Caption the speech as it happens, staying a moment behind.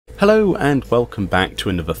Hello and welcome back to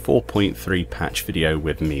another 4.3 patch video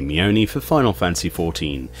with me, Meoni, for Final Fantasy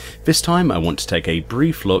XIV. This time I want to take a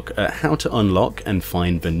brief look at how to unlock and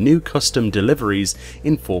find the new custom deliveries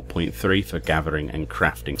in 4.3 for gathering and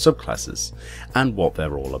crafting subclasses, and what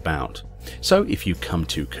they're all about. So if you come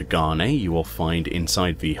to Kurenai, you will find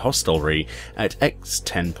inside the hostelry at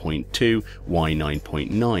X10.2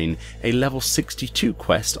 Y9.9 a level 62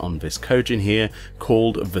 quest on this Kojin here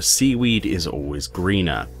called The Seaweed is Always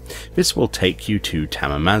Greener. This will take you to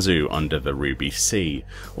Tamamazu under the Ruby Sea,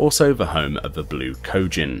 also the home of the Blue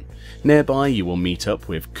Kojin. Nearby you will meet up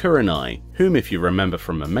with Kurenai, whom if you remember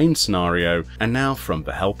from the main scenario, and now from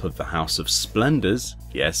the help of the House of Splendors,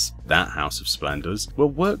 yes, that House of Splendors, will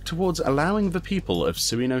work towards allowing the people of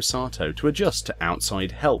Suino Sato to adjust to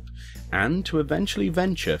outside help, and to eventually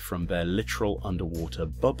venture from their literal underwater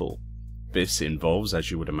bubble. This involves, as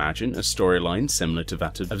you would imagine, a storyline similar to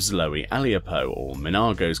that of Zloe Aliapo or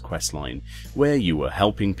Minago's questline, where you are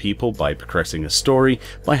helping people by progressing a story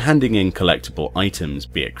by handing in collectible items,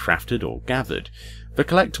 be it crafted or gathered. The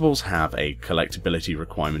collectibles have a collectability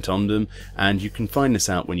requirement on them, and you can find this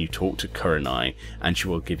out when you talk to Kurenai, and she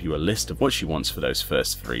will give you a list of what she wants for those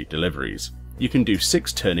first 3 deliveries. You can do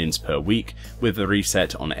 6 turn-ins per week, with a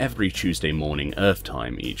reset on every Tuesday morning Earth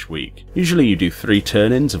time each week. Usually you do 3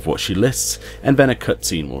 turn-ins of what she lists, and then a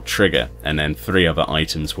cutscene will trigger, and then 3 other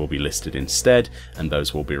items will be listed instead, and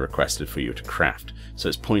those will be requested for you to craft. So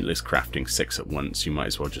it's pointless crafting 6 at once, you might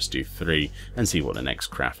as well just do 3 and see what the next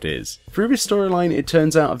craft is. Through this storyline, it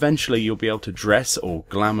turns out eventually you'll be able to dress or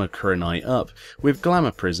glamour Kurenai up with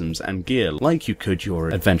glamour prisms and gear like you could your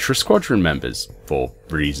Adventurous Squadron members, for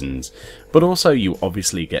reasons. But also you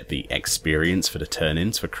obviously get the experience for the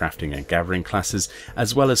turn-ins for crafting and gathering classes,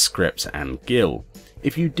 as well as scripts and gil.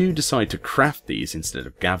 If you do decide to craft these instead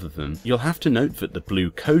of gather them, you'll have to note that the Blue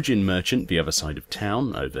Kojin merchant the other side of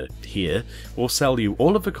town, over here, will sell you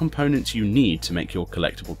all of the components you need to make your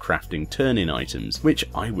collectible crafting turn-in items, which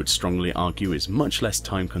I would strongly argue is much less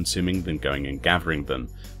time consuming than going and gathering them,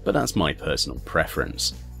 but that's my personal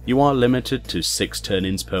preference. You are limited to 6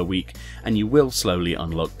 turn-ins per week, and you will slowly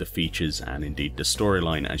unlock the features and indeed the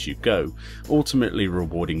storyline as you go, ultimately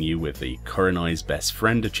rewarding you with the Kurenai's Best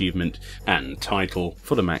Friend achievement and title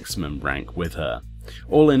for the maximum rank with her.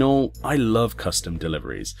 All in all, I love custom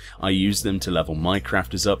deliveries. I use them to level my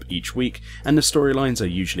crafters up each week, and the storylines are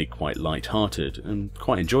usually quite light-hearted and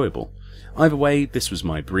quite enjoyable. Either way, this was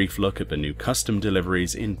my brief look at the new custom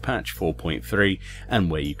deliveries in patch 4.3 and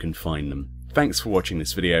where you can find them. Thanks for watching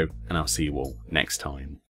this video, and I'll see you all next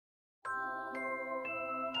time.